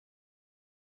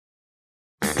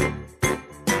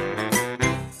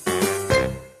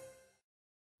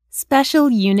Special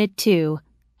Unit 2,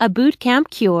 A Boot Camp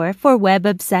Cure for Web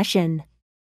Obsession.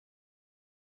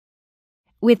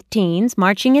 With teens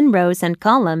marching in rows and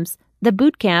columns, the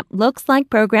boot camp looks like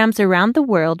programs around the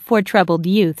world for troubled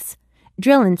youths.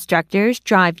 Drill instructors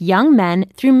drive young men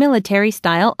through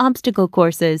military-style obstacle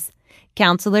courses.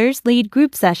 Counselors lead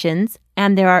group sessions,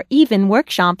 and there are even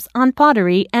workshops on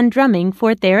pottery and drumming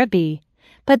for therapy.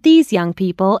 But these young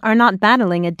people are not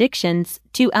battling addictions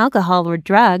to alcohol or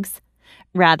drugs.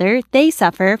 Rather, they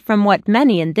suffer from what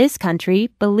many in this country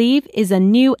believe is a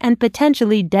new and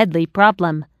potentially deadly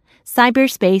problem: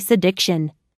 cyberspace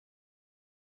addiction.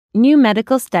 New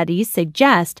medical studies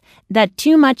suggest that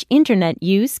too much internet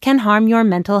use can harm your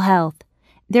mental health.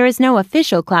 There is no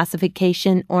official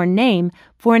classification or name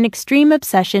for an extreme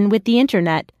obsession with the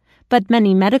internet, but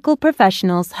many medical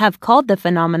professionals have called the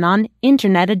phenomenon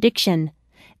internet addiction.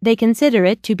 They consider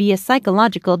it to be a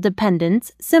psychological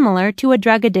dependence similar to a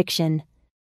drug addiction.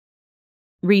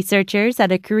 Researchers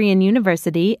at a Korean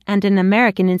university and an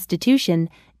American institution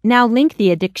now link the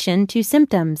addiction to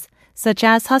symptoms such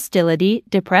as hostility,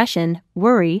 depression,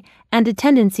 worry, and a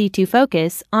tendency to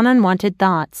focus on unwanted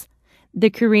thoughts. The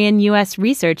Korean-U.S.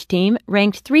 research team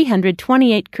ranked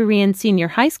 328 Korean senior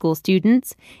high school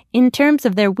students in terms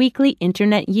of their weekly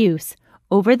internet use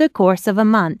over the course of a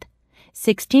month.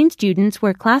 16 students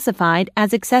were classified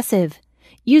as excessive,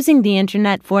 using the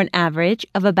internet for an average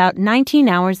of about 19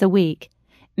 hours a week.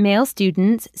 Male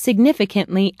students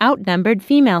significantly outnumbered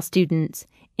female students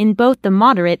in both the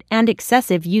moderate and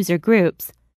excessive user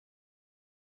groups.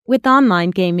 With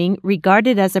online gaming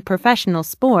regarded as a professional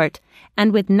sport,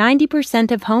 and with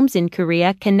 90% of homes in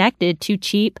Korea connected to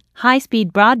cheap,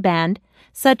 high-speed broadband,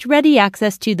 such ready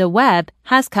access to the web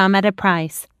has come at a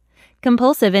price.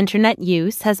 Compulsive internet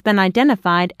use has been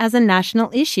identified as a national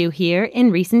issue here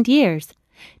in recent years.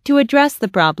 To address the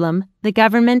problem, the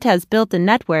government has built a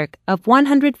network of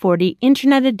 140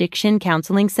 internet addiction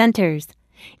counseling centers,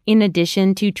 in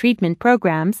addition to treatment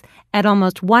programs at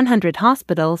almost 100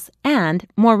 hospitals and,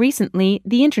 more recently,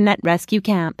 the Internet Rescue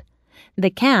Camp. The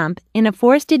camp, in a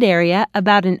forested area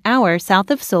about an hour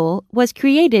south of Seoul, was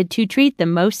created to treat the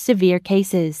most severe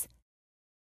cases.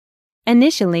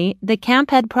 Initially, the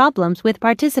camp had problems with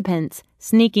participants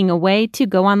sneaking away to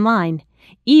go online,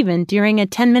 even during a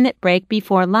 10-minute break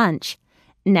before lunch.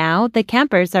 Now, the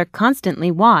campers are constantly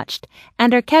watched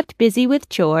and are kept busy with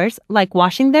chores like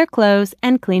washing their clothes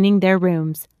and cleaning their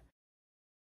rooms.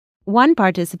 One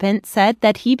participant said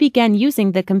that he began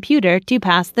using the computer to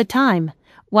pass the time,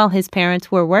 while his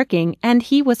parents were working and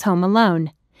he was home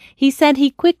alone. He said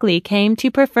he quickly came to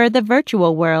prefer the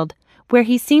virtual world, where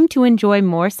he seemed to enjoy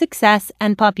more success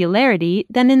and popularity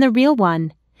than in the real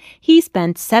one. He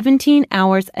spent 17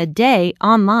 hours a day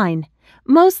online,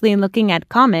 mostly looking at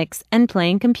comics and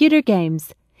playing computer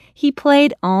games. He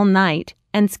played all night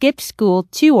and skipped school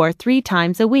 2 or 3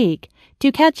 times a week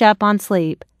to catch up on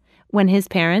sleep. When his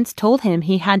parents told him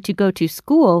he had to go to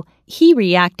school, he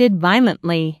reacted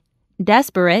violently.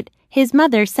 Desperate, his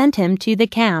mother sent him to the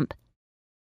camp.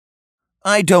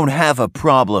 "I don't have a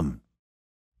problem,"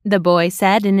 the boy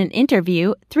said in an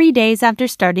interview 3 days after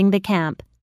starting the camp.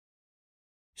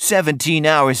 17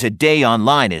 hours a day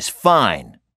online is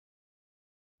fine.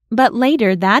 But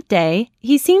later that day,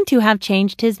 he seemed to have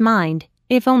changed his mind,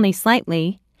 if only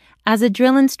slightly. As a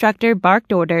drill instructor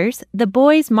barked orders, the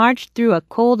boys marched through a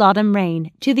cold autumn rain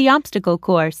to the obstacle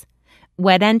course.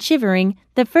 Wet and shivering,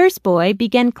 the first boy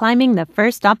began climbing the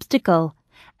first obstacle,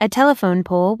 a telephone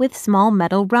pole with small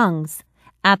metal rungs.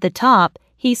 At the top,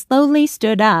 he slowly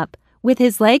stood up, with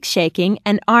his legs shaking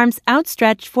and arms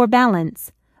outstretched for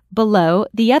balance. Below,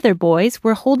 the other boys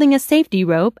were holding a safety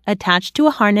rope attached to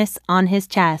a harness on his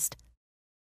chest.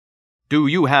 "Do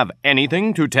you have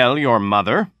anything to tell your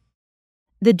mother?"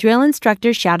 The drill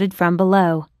instructor shouted from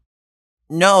below.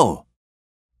 "No,"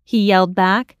 he yelled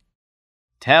back.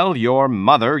 "Tell your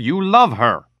mother you love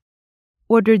her,"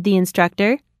 ordered the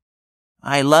instructor.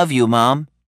 "I love you, Mom,"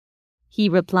 he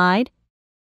replied.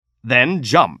 "Then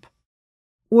jump,"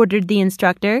 ordered the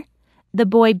instructor. The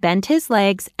boy bent his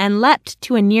legs and leapt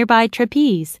to a nearby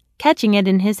trapeze, catching it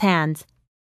in his hands.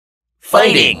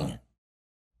 "Fighting!"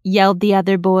 yelled the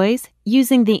other boys,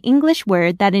 using the English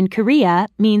word that in Korea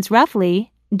means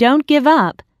roughly, "Don't give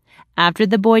up." After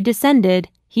the boy descended,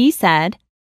 he said,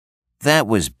 "That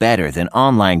was better than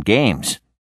online games."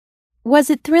 Was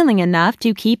it thrilling enough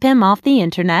to keep him off the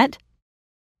internet?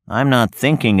 "I'm not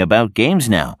thinking about games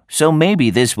now, so maybe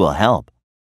this will help,"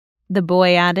 the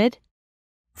boy added.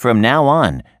 "From now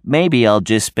on, maybe I'll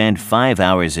just spend 5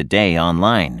 hours a day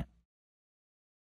online."